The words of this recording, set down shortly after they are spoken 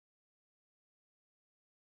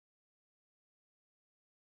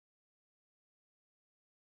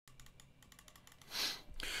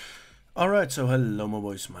Alright, so hello my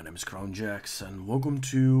boys, my name is CrownJax and welcome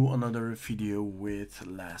to another video with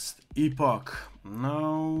last Epoch.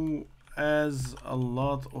 Now, as a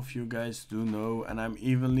lot of you guys do know, and I'm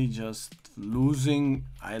evenly just losing,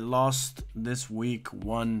 I lost this week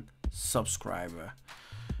 1 subscriber.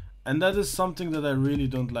 And that is something that I really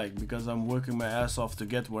don't like because I'm working my ass off to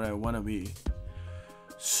get where I want to be.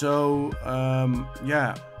 So,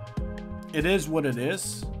 yeah, it is what it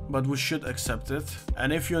is. But we should accept it.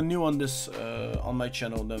 And if you're new on this on my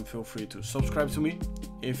channel, then feel free to subscribe to me.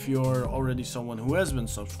 If you're already someone who has been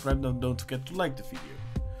subscribed, then don't forget to like the video.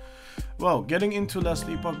 Well, getting into last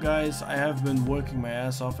Epoch, guys, I have been working my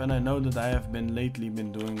ass off, and I know that I have been lately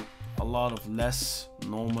doing a lot of less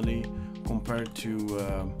normally compared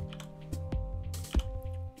to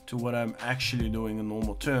what I'm actually doing in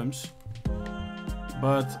normal terms.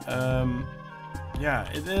 But yeah,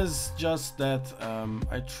 it is just that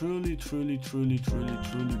I truly believe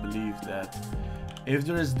that if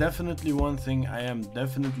there is definitely one thing I am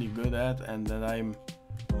definitely good at, and that I'm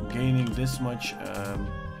gaining this much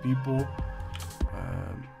people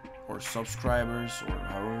or subscribers, or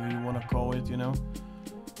however you want to call it, you know,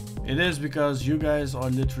 it is because you guys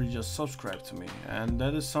are literally just subscribed to me, and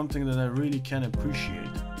that is something that I really can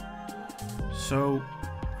appreciate. So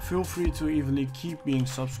feel free to evenly keep being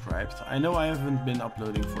subscribed. I know I haven't been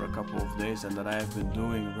uploading for a couple of days and that I have been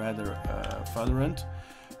doing rather Valorant,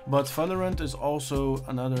 but Valorant is also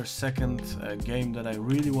another second game that I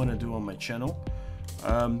really want to do on my channel.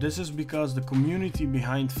 This is because the community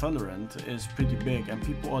behind Valorant is pretty big and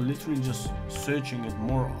people are literally just searching it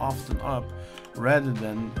more often up rather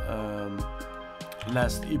than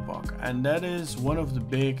last Epoch, and that is one of the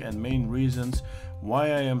big and main reasons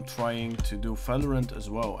why I am trying to do Valorant as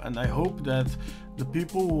well. And I hope that the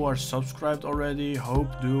people who are subscribed already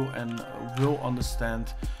do and will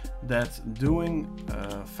understand that doing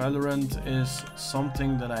Valorant is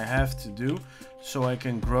something that I have to do so I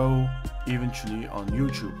can grow eventually on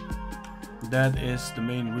YouTube. That is the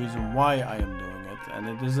main reason why I am doing it, and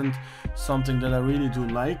it isn't something that I really do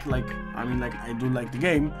like I do like the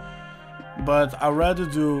game, but I'd rather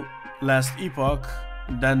do last Epoch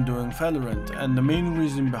than doing Valorant. And the main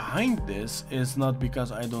reason behind this is not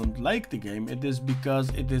because I don't like the game, it is because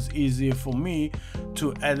it is easier for me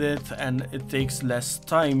to edit and it takes less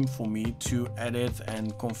time for me to edit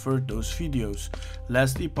and convert those videos.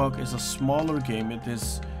 Last Epoch is a smaller game, it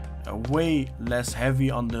is way less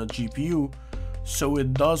heavy on the GPU, so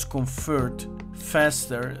it does convert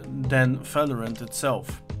faster than Valorant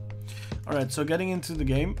itself. Alright, so getting into the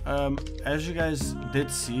game, as you guys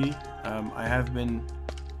did see, I have been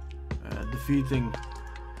defeating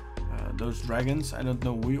those dragons. I don't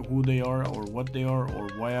know who they are or what they are or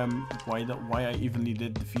why I evenly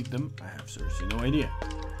did defeat them. I have seriously no idea.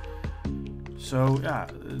 So yeah,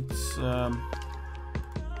 it's yeah,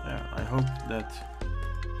 I hope that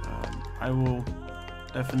I will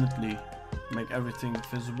definitely make everything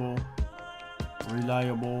visible,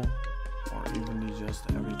 reliable, or evenly just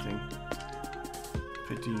everything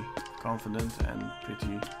pretty confident and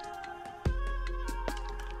pretty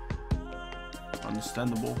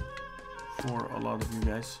understandable for a lot of you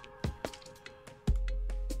guys.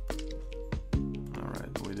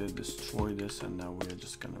 Alright, we did destroy this, and now we're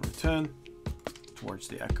just gonna return towards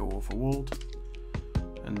the echo of a world,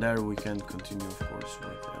 and there we can continue of course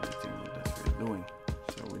with everything that we're doing.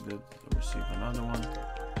 So we did receive another one,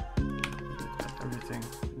 we did get everything.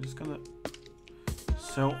 I'm just gonna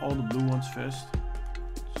sell all the blue ones first,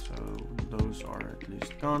 so those are at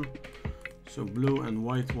least gone. So blue and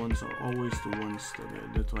white ones are always the ones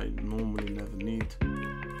that I normally never need,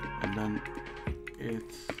 and then it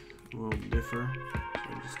will differ. So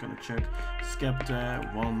I'm just gonna check.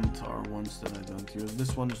 Skepta, Wand are ones that I don't use.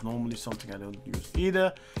 This one is normally something I don't use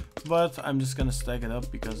either, but I'm just gonna stack it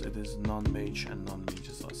up because it is non-mage, and non-mage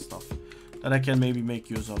is stuff that I can maybe make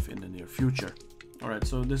use of in the near future. Alright,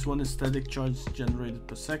 so this one is static charge generated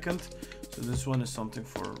per second. So this one is something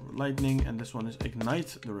for lightning, and this one is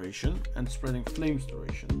ignite duration and spreading flames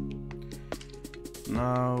duration.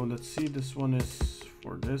 Now let's see, this one is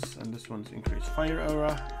for this, and this one is increased fire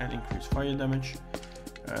aura and increased fire damage,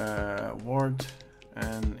 ward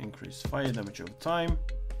and increased fire damage over time,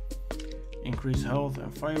 increased health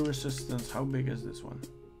and fire resistance. How big is this one?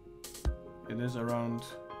 It is around,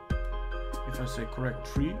 if I say correct,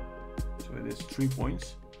 3. So it is 3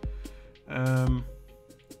 points.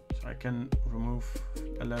 So I can remove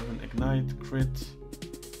 11 ignite, crit,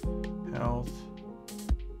 health,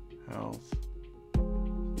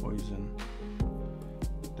 poison.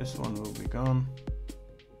 This one will be gone.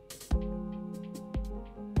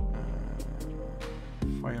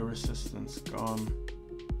 Fire resistance gone.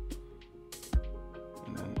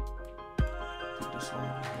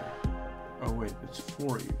 it's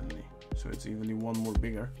 4 evenly, so it's evenly 1 more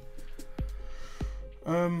bigger.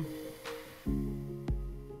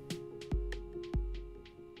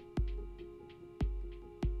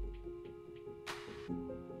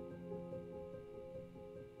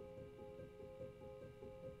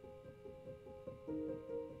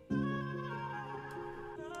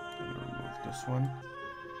 This one,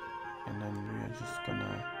 and then we are just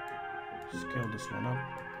gonna scale this one up.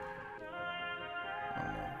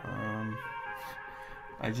 Oh no,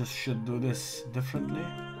 I just should do this differently.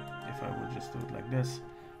 If I would just do it like this,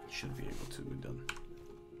 it should be able to be done.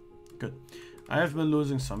 Good. I have been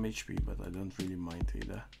losing some HP, but I don't really mind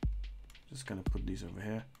either. Just gonna put these over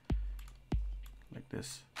here like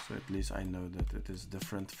this, so at least I know that it is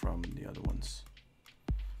different from the other ones.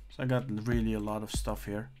 So I got really a lot of stuff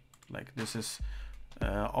here. Like this is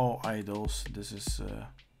all idols, this is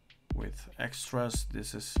with extras,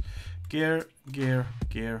 this is gear,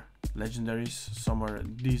 legendaries.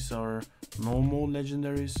 These are normal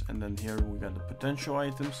legendaries, and then here we got the potential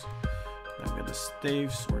items. Then we got the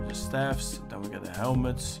staves or the staffs, then we got the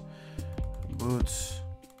helmets, boots,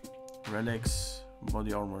 relics,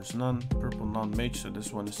 body armor is none, purple non-mage, so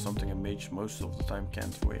this one is something a mage most of the time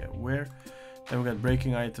can't wear. Then we got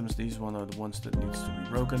breaking items, these one are the ones that needs to be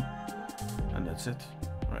broken, and that's it.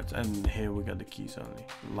 Right, and here we got the keys only,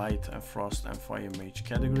 light and frost and fire mage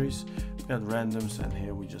categories. We got randoms, and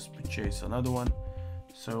here we just purchase another one,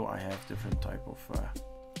 so I have different type of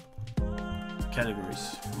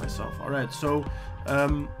categories for myself. All right, so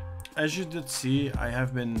as you did see, I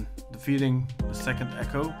have been defeating the second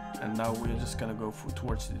echo, and now we're just gonna go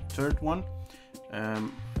towards the third one.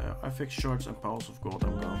 I fixed shards and piles of gold.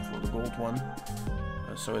 I'm going for the gold one,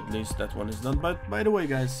 so at least that one is done. But by the way,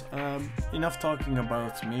 guys, enough talking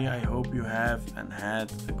about me. I hope you have and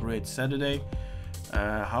had a great Saturday.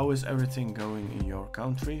 How is everything going in your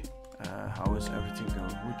country? How is everything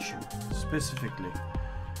going with you specifically?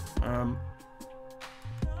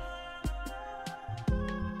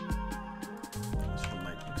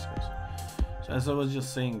 As I was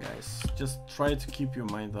just saying, guys, just try to keep your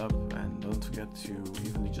mind up, and don't forget to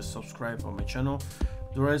even just subscribe on my channel.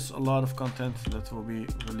 There is a lot of content that will be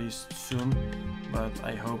released soon, but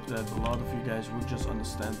I hope that a lot of you guys would just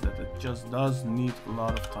understand that it just does need a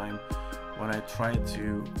lot of time when I try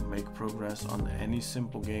to make progress on any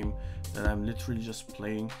simple game that I'm literally just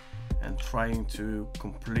playing and trying to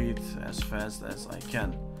complete as fast as I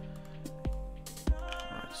can.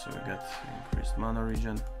 Alright, so we got increased mana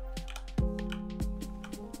regen.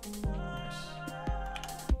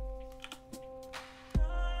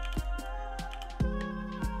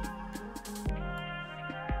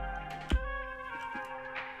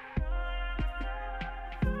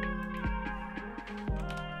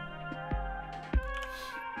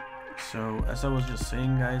 So as I was just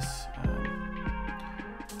saying, guys,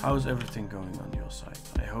 how's everything going on your side?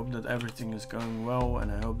 I hope that everything is going well,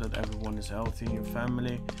 and I hope that everyone is healthy in your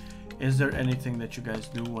family. Is there anything that you guys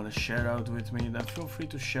do want to share out with me? Then feel free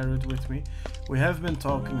to share it with me. We have been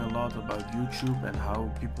talking a lot about YouTube and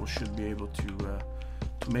how people should be able to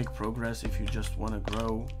make progress if you just want to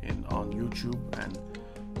grow on YouTube, and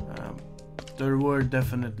there were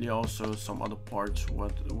definitely also some other parts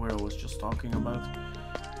where I was just talking about.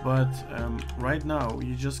 But right now,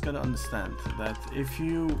 you just gotta understand that if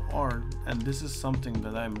you are, and this is something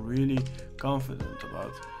that I'm really confident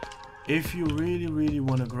about, if you really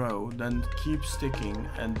want to grow, then keep sticking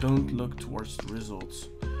and don't look towards the results.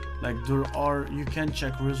 Like you can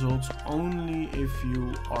check results only if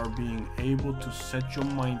you are being able to set your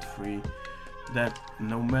mind free, that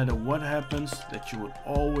no matter what happens, that you would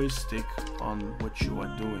always stick on what you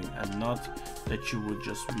are doing, and not that you would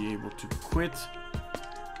just be able to quit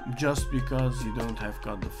just because you don't have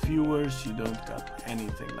got the viewers, you don't got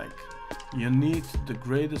anything. Like, you need the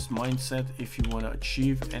greatest mindset if you want to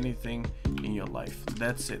achieve anything in your life.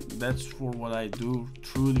 That's it. That's for what I do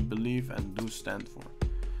truly believe and do stand for.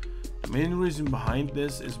 The main reason behind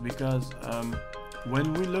this is because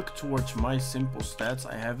when we look towards my simple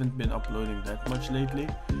stats, I haven't been uploading that much lately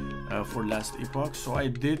for last Epoch, so I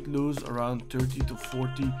did lose around 30 to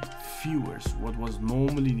 40 viewers, what was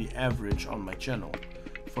normally the average on my channel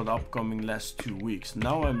for the upcoming last 2 weeks.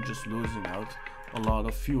 Now I'm just losing out a lot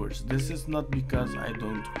of viewers. This is not because I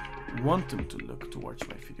don't want them to look towards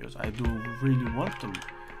my videos. I do really want them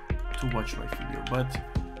to watch my video, but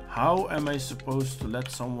how am I supposed to let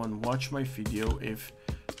someone watch my video if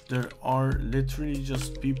there are literally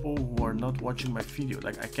just people who are not watching my video?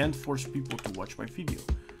 Like, I can't force people to watch my video.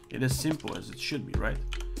 It is simple as it should be, right?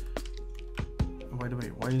 By the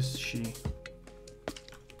way, why is she...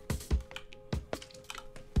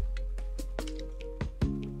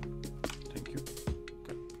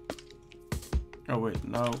 Oh wait,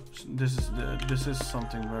 now this is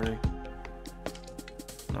something very.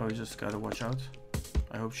 Now we just gotta watch out.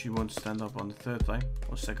 I hope she won't stand up on the third time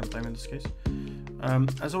or second time in this case.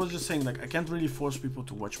 As I was just saying, like I can't really force people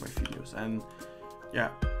to watch my videos, and yeah,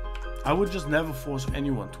 I would just never force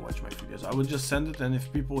anyone to watch my videos. I would just send it, and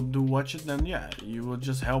if people do watch it, then yeah, you will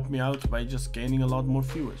just help me out by just gaining a lot more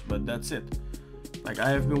viewers, but that's it. Like I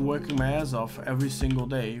have been working my ass off every single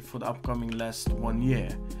day for the upcoming last 1 year,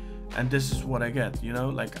 and this is what I get, you know.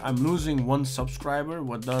 Like I'm losing 1 subscriber.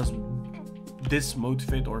 What does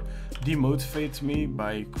dismotivate or demotivate me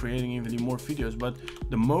by creating even more videos? But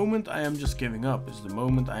the moment I am just giving up is the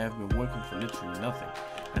moment I have been working for literally nothing.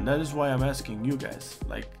 And that is why I'm asking you guys,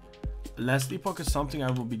 like Last Epoch is something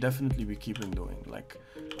I will definitely be keeping doing. Like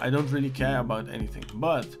I don't really care about anything,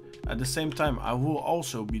 but at the same time I will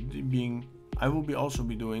also be doing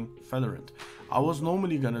Valorant. I was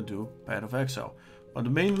normally gonna do Path of Exile, but the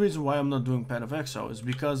main reason why I'm not doing Path of Exile is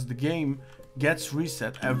because the game gets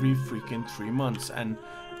reset every freaking 3 months, and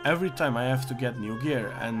every time I have to get new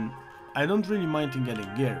gear, and I don't really mind in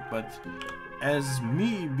getting gear, but as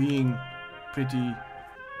me being pretty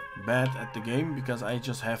bad at the game because I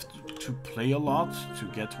just have to play a lot to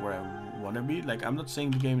get where I want to be. Like I'm not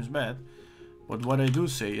saying the game is bad, but what I do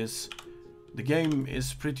say is the game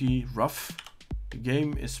is pretty rough. The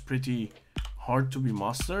game is pretty hard to be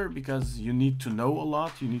master because you need to know a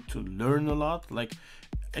lot, you need to learn a lot. Like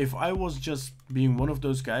if I was just being one of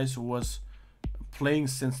those guys who was playing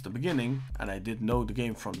since the beginning and I did know the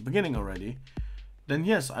game from the beginning already, then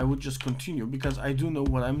yes, I would just continue because I do know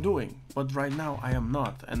what I'm doing. But right now I am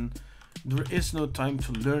not, and there is no time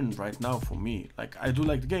to learn right now for me. Like I do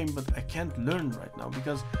like the game, but I can't learn right now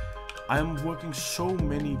because I'm working so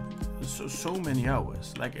many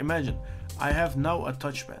hours. Like imagine, I have now a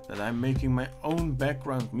touchpad that I'm making my own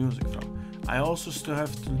background music from. I also still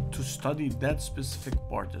have to study that specific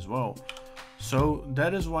part as well. So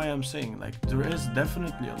that is why I'm saying, like, there is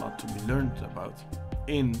definitely a lot to be learned about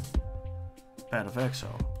in Path of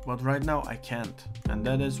Exile, but right now I can't, and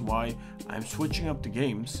that is why I'm switching up the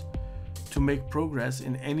games to make progress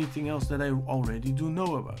in anything else that I already do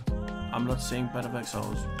know about. I'm not saying Path of Exile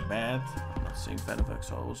is bad, I'm not saying Path of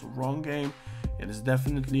Exile is a wrong game. It is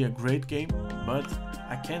definitely a great game, but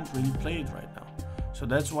I can't really play it right now. So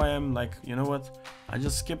that's why I'm like, you know what, I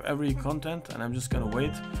just skip every content and I'm just gonna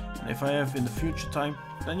wait, and if I have in the future time,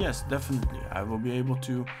 then yes, definitely I will be able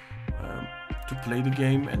to play the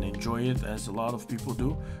game and enjoy it as a lot of people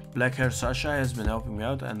do. Black Hair Sasha has been helping me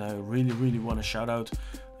out, and I really want to shout out,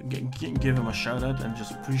 give him a shout out and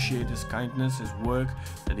just appreciate his kindness, his work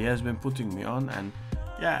that he has been putting me on. And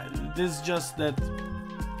yeah, it is just that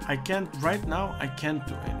I can't right now, I can't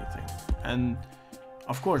do anything. And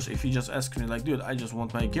of course, if you just ask me like, dude, I just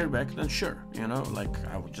want my gear back, then sure, you know, like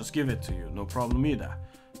I would just give it to you, no problem either.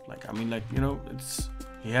 Like I mean, like, you know, it's,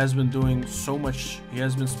 he has been doing so much, he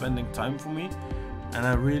has been spending time for me, and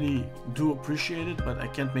I really do appreciate it, but I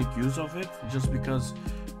can't make use of it just because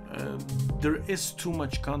there is too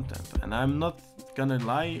much content. And I'm not gonna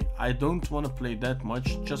lie, I don't want to play that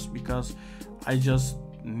much just because I just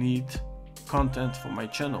need content for my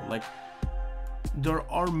channel. Like there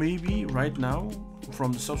are maybe right now,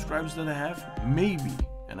 from the subscribers that I have, maybe,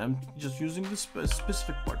 and I'm just using this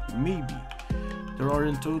specific part, maybe there are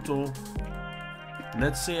in total,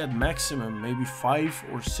 let's say at maximum, maybe 5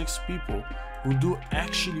 or 6 people who do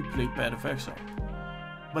actually play Path of Exile.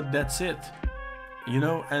 But that's it, you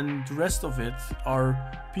know, and the rest of it are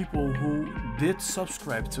people who did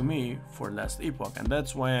subscribe to me for Last Epoch. And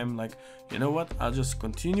that's why I'm like, you know what, I'll just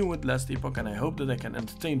continue with Last Epoch, and I hope that I can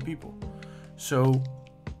entertain people. So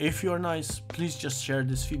if you're nice, please just share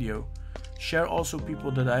this video. Share also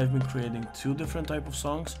people that I've been creating 2 different type of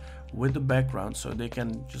songs with the background, so they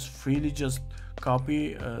can just freely just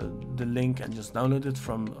copy the link and just download it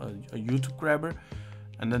from a YouTube grabber,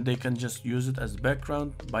 and then they can just use it as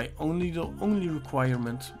background by the only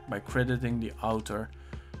requirement by crediting the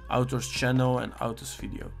author's channel and author's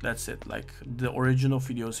video. That's it. Like the original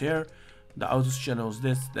videos here, the author's channel is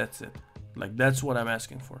this, that's it. Like that's what I'm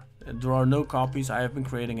asking for. There are no copies, I have been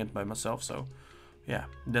creating it by myself, so yeah,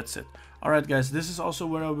 that's it. Alright guys, this is also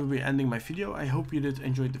where I will be ending my video. I hope you did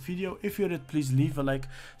enjoy the video. If you did, please leave a like,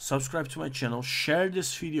 subscribe to my channel, share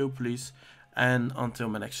this video please, and until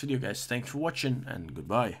my next video guys, thanks for watching and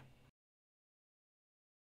goodbye.